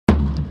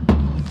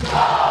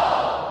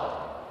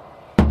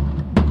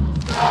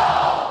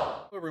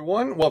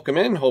Everyone, welcome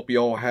in. Hope you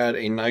all had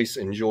a nice,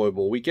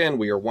 enjoyable weekend.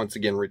 We are once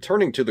again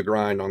returning to the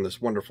grind on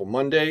this wonderful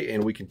Monday,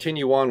 and we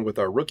continue on with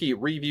our rookie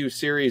review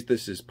series.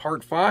 This is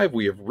part 5.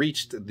 We have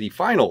reached the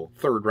final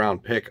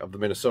third-round pick of the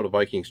Minnesota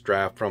Vikings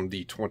draft from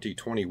the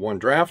 2021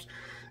 draft,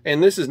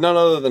 and this is none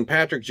other than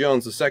Patrick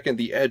Jones II,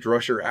 the edge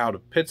rusher out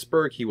of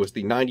Pittsburgh. He was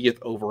the 90th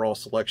overall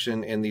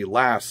selection and the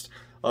last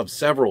of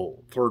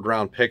several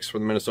third-round picks for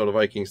the Minnesota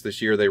Vikings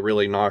this year. They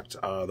really knocked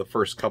the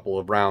first couple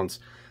of rounds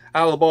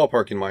out of the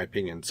ballpark, in my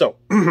opinion. So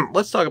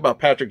let's talk about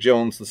Patrick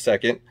Jones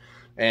II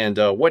and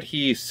what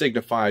he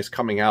signifies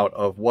coming out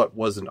of what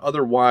was an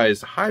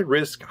otherwise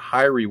high-risk,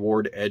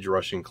 high-reward edge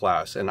rushing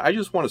class. And I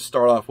just want to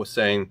start off with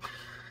saying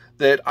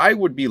that I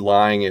would be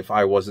lying if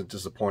I wasn't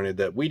disappointed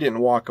that we didn't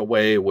walk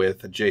away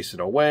with Jason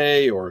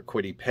Oweh or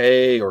Kwity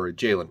Paye or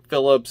Jalen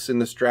Phillips in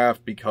this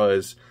draft,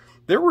 because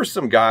there were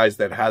some guys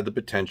that had the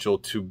potential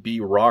to be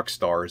rock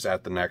stars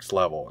at the next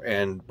level.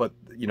 But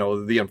you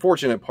know, the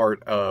unfortunate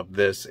part of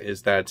this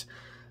is that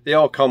they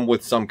all come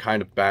with some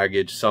kind of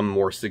baggage, some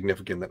more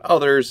significant than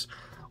others,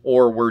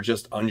 or we're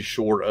just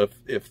unsure of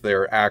if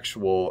their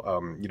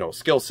actual,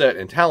 skill set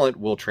and talent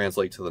will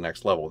translate to the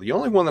next level. The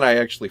only one that I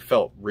actually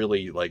felt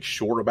really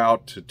sure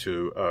about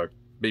to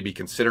maybe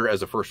consider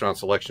as a first-round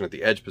selection at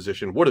the edge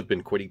position would have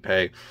been Kwity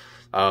Paye.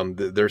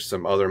 There's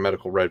some other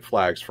medical red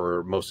flags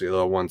for most of the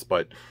other ones,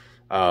 but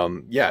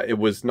yeah, it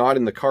was not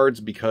in the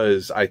cards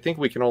because I think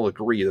we can all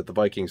agree that the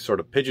Vikings sort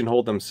of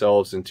pigeonholed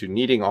themselves into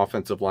needing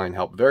offensive line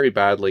help very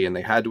badly, and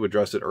they had to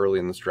address it early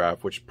in this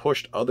draft, which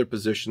pushed other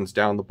positions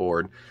down the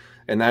board.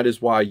 And that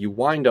is why you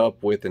wind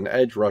up with an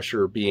edge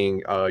rusher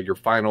being your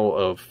final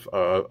of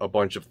a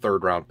bunch of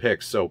third-round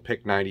picks. So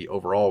pick 90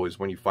 overall is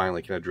when you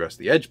finally can address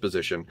the edge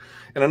position.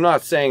 And I'm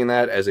not saying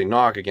that as a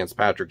knock against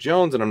Patrick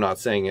Jones, and I'm not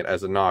saying it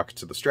as a knock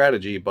to the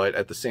strategy, but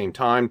at the same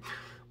time,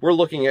 we're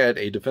looking at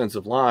a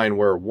defensive line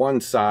where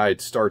one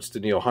side starts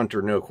Danielle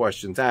Hunter, no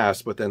questions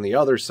asked, but then the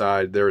other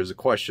side, there is a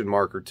question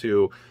mark or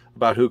two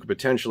about who could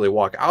potentially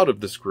walk out of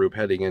this group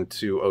heading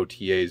into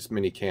OTA's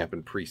minicamp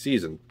and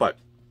preseason. But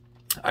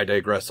I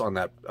digress on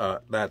that.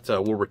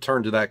 We'll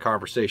return to that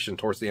conversation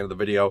towards the end of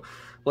the video.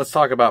 Let's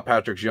talk about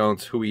Patrick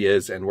Jones, who he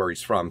is and where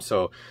he's from.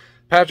 So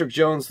Patrick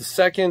Jones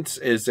II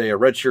is a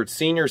redshirt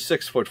senior,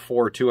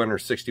 6'4",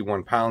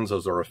 261 pounds.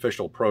 Those are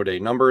official pro day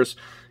numbers.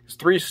 He's a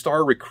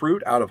 3-star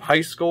recruit out of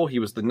high school. He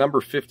was the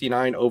number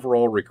 59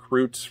 overall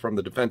recruit from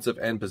the defensive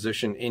end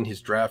position in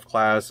his draft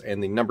class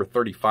and the number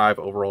 35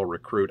 overall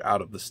recruit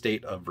out of the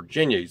state of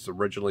Virginia. He's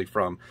originally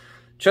from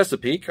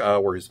Chesapeake,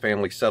 where his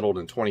family settled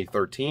in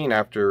 2013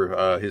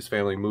 after his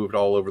family moved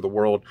all over the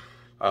world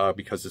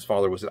because his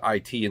father was at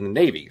IT in the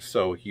Navy.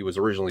 So he was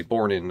originally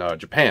born in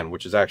Japan,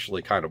 which is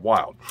actually kind of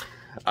wild.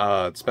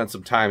 Spent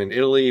some time in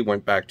Italy,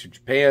 went back to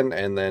Japan,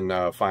 and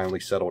then finally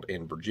settled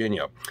in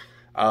Virginia.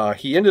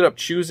 He ended up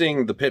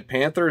choosing the Pitt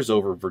Panthers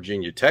over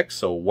Virginia Tech,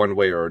 so one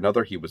way or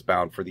another he was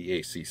bound for the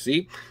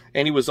ACC,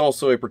 and he was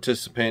also a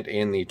participant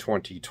in the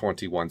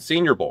 2021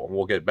 Senior Bowl.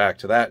 We'll get back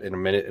to that in a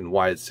minute and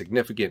why it's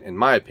significant in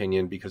my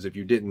opinion, because if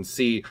you didn't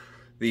see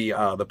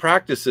the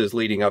practices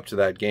leading up to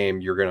that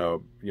game, you're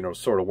gonna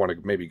sort of want to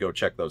maybe go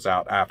check those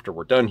out after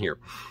we're done here.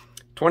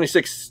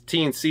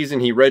 2016 season,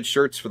 he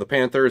redshirts for the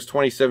Panthers.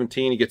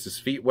 2017, he gets his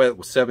feet wet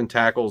with 7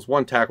 tackles,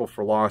 1 tackle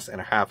for loss,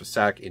 and a half a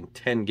sack in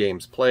 10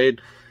 games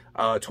played.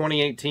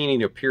 2018,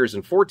 he appears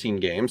in 14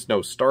 games,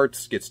 no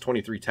starts, gets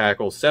 23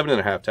 tackles,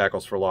 7.5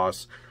 tackles for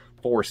loss,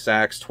 4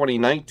 sacks.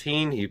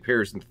 2019, he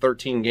appears in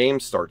 13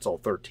 games, starts all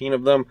 13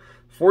 of them,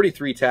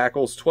 43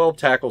 tackles, 12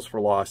 tackles for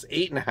loss,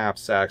 8.5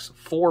 sacks,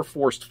 4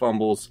 forced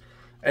fumbles,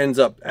 ends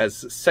up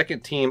as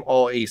second team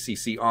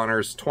All-ACC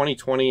honors.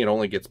 2020, it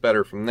only gets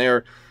better from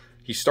there.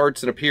 He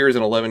starts and appears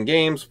in 11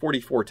 games,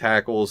 44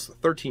 tackles,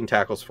 13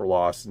 tackles for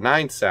loss,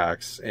 9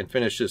 sacks, and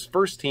finishes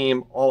first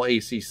team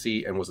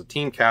All-ACC and was a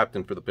team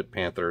captain for the Pitt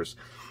Panthers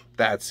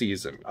that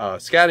season.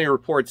 Scouting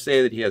reports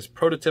say that he has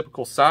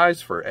prototypical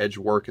size for edge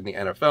work in the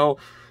NFL,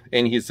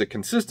 and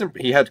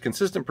he had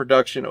consistent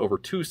production over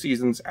 2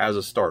 seasons as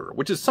a starter,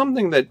 which is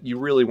something that you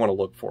really want to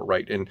look for,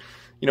 right? And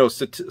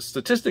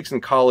statistics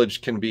in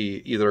college can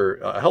be either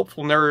a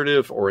helpful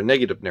narrative or a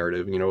negative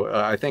narrative.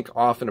 I think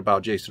often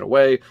about Jason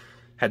Oweh.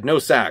 Had no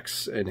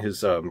sacks in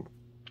his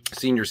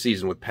senior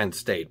season with Penn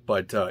State,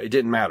 but it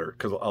didn't matter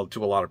to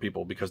a lot of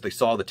people because they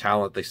saw the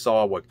talent, they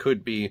saw what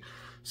could be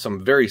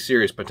some very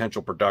serious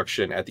potential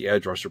production at the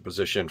edge rusher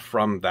position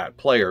from that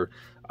player,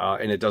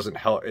 and it doesn't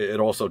help.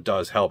 It also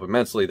does help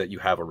immensely that you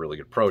have a really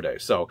good pro day.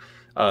 So,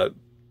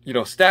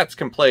 stats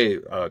can play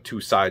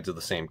 2 sides of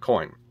the same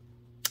coin.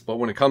 But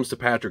when it comes to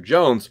Patrick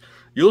Jones,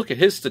 you look at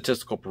his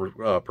statistical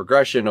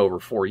progression over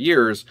 4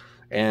 years,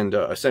 and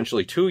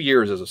essentially 2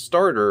 years as a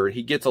starter,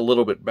 he gets a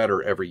little bit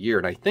better every year.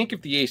 And I think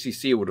if the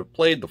ACC would have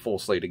played the full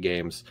slate of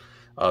games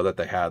that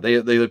they had,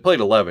 they played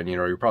 11,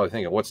 you're probably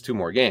thinking, what's 2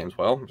 more games?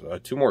 Well,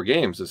 2 more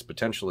games is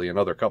potentially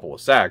another couple of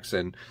sacks,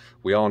 and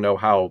we all know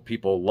how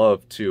people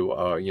love to,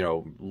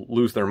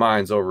 lose their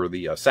minds over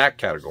the sack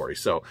category,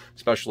 so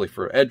especially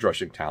for edge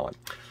rushing talent.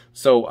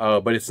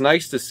 So, but it's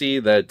nice to see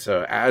that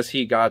as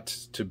he got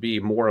to be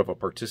more of a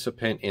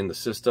participant in the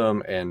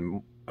system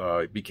and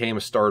became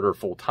a starter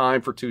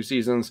full-time for 2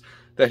 seasons,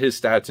 that his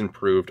stats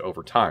improved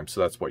over time.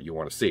 So that's what you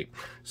want to see.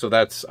 So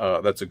that's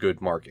a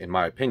good mark, in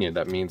my opinion.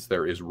 That means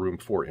there is room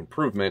for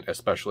improvement,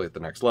 especially at the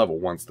next level.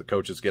 Once the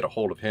coaches get a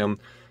hold of him,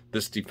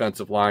 this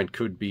defensive line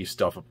could be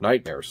stuff of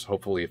nightmares,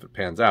 hopefully, if it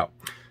pans out.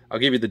 I'll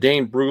give you the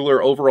Dane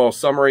Brugler overall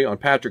summary on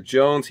Patrick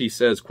Jones. He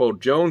says,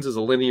 quote, Jones is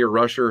a linear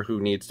rusher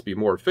who needs to be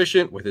more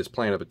efficient with his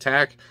plan of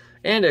attack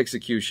and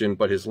execution,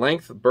 but his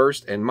length,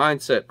 burst, and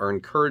mindset are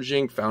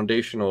encouraging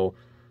foundational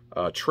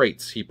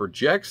traits. He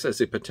projects as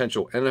a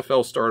potential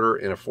NFL starter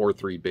in a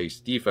 4-3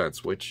 based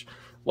defense, which,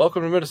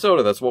 welcome to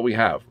Minnesota, that's what we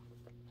have.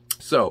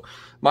 So,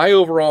 my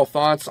overall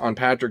thoughts on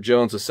Patrick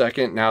Jones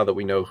II, now that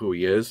we know who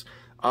he is.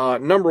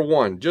 Number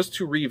one, just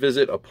to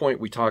revisit a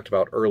point we talked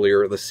about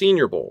earlier, the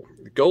Senior Bowl.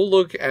 Go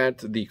look at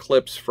the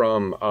clips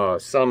from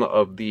some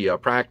of the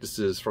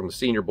practices from the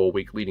Senior Bowl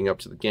week leading up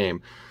to the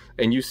game,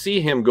 and you see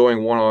him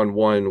going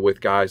one-on-one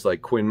with guys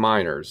like Quinn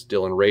Miners,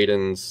 Dylan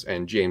Radins,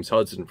 and James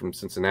Hudson from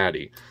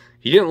Cincinnati.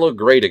 He didn't look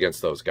great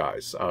against those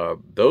guys.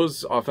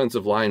 Those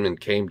offensive linemen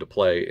came to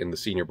play in the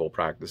Senior Bowl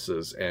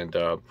practices, and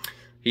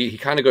he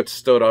kind of got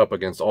stood up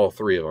against all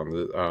 3 of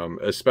them,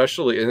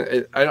 especially,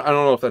 and I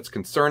don't know if that's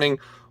concerning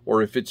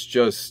or if it's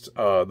just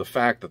the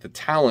fact that the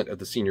talent at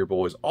the Senior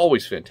Bowl is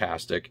always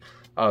fantastic.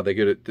 They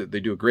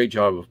do a great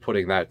job of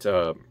putting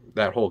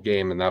that whole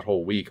game and that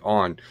whole week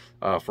on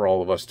for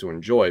all of us to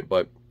enjoy.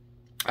 But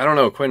I don't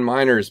know, Quinn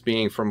Miners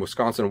being from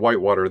Wisconsin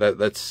Whitewater,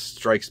 that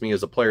strikes me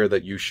as a player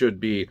that you should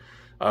be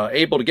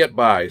able to get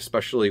by,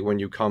 especially when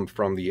you come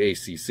from the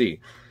ACC.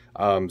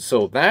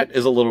 So that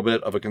is a little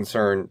bit of a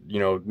concern, you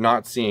know,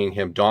 not seeing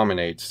him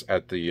dominate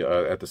at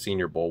the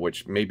Senior Bowl,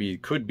 which maybe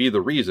could be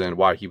the reason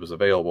why he was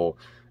available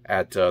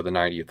at the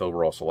 90th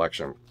overall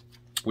selection.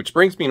 Which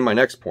brings me to my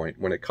next point.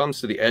 When it comes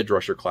to the edge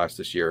rusher class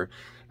this year,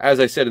 as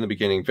I said in the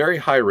beginning, very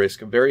high risk,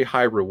 very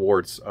high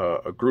rewards,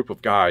 a group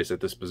of guys at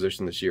this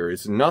position this year.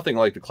 It's nothing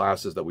like the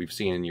classes that we've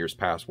seen in years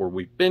past, where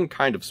we've been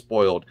kind of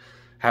spoiled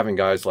having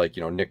guys like,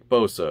 you know, Nick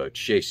Bosa,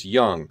 Chase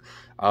Young.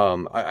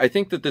 I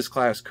think that this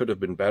class could have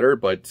been better,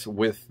 but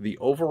with the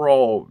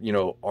overall, you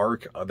know,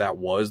 arc that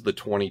was the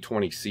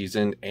 2020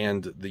 season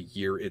and the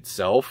year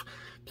itself,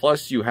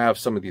 plus you have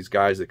some of these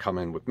guys that come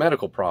in with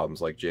medical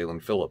problems like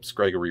Jalen Phillips,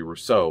 Gregory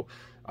Rousseau.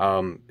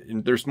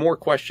 There's more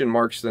question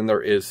marks than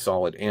there is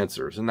solid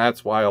answers, and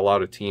that's why a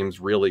lot of teams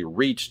really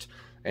reached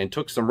and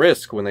took some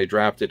risk when they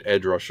drafted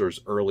edge rushers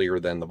earlier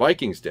than the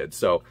Vikings did.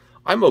 So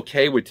I'm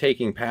okay with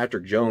taking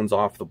Patrick Jones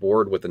off the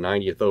board with the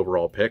 90th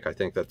overall pick. I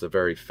think that's a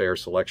very fair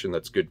selection.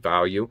 That's good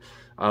value.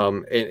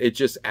 It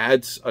just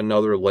adds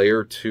another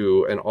layer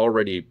to an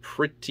already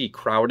pretty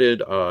crowded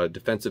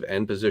defensive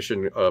end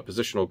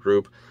positional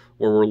group,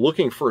 where we're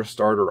looking for a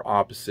starter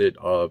opposite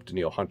of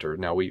Danielle Hunter.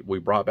 Now, we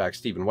brought back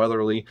Stephen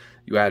Weatherly.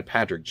 You add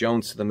Patrick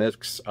Jones to the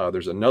mix.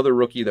 There's another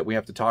rookie that we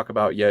have to talk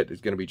about yet.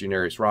 It's going to be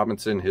Janarius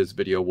Robinson. His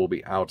video will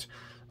be out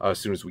as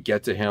soon as we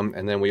get to him.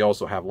 And then we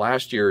also have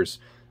last year's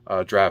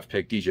draft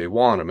pick, DJ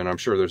Wonnum. And I'm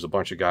sure there's a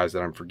bunch of guys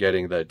that I'm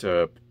forgetting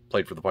that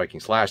played for the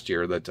Vikings last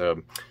year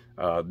that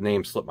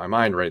names slip my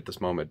mind right at this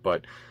moment.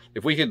 But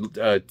if we could,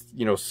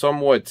 you know,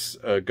 somewhat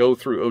go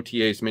through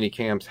OTAs, mini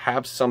camps,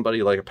 have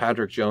somebody like a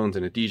Patrick Jones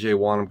and a DJ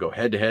Wonnum go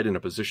head-to-head in a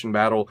position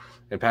battle,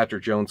 and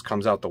Patrick Jones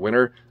comes out the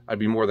winner, I'd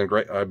be more than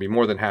great. I'd be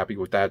more than happy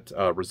with that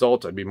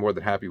result. I'd be more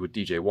than happy with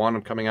DJ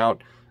Wonnum coming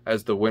out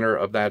as the winner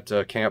of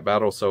that camp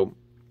battle. So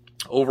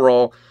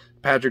overall,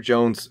 Patrick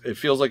Jones, it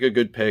feels like a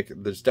good pick.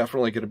 There's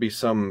definitely going to be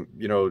some,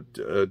 you know,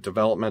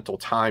 developmental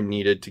time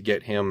needed to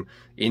get him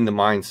in the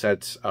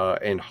mindset,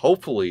 and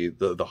hopefully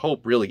the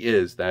hope really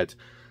is that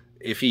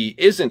if he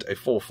isn't a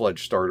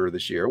full-fledged starter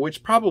this year,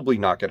 which probably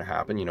not going to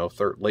happen, you know,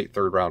 late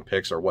third-round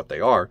picks are what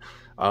they are,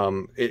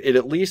 it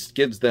at least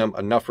gives them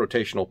enough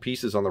rotational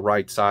pieces on the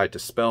right side to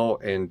spell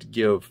and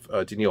give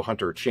Danielle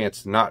Hunter a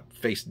chance to not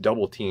face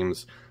double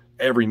teams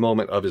every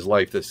moment of his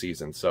life this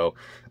season. So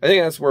I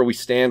think that's where we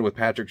stand with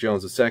Patrick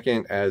Jones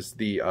II as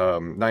the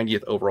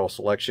 90th overall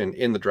selection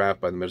in the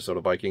draft by the Minnesota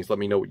Vikings. Let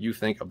me know what you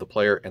think of the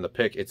player and the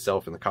pick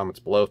itself in the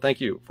comments below.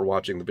 Thank you for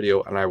watching the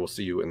video, and I will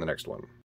see you in the next one.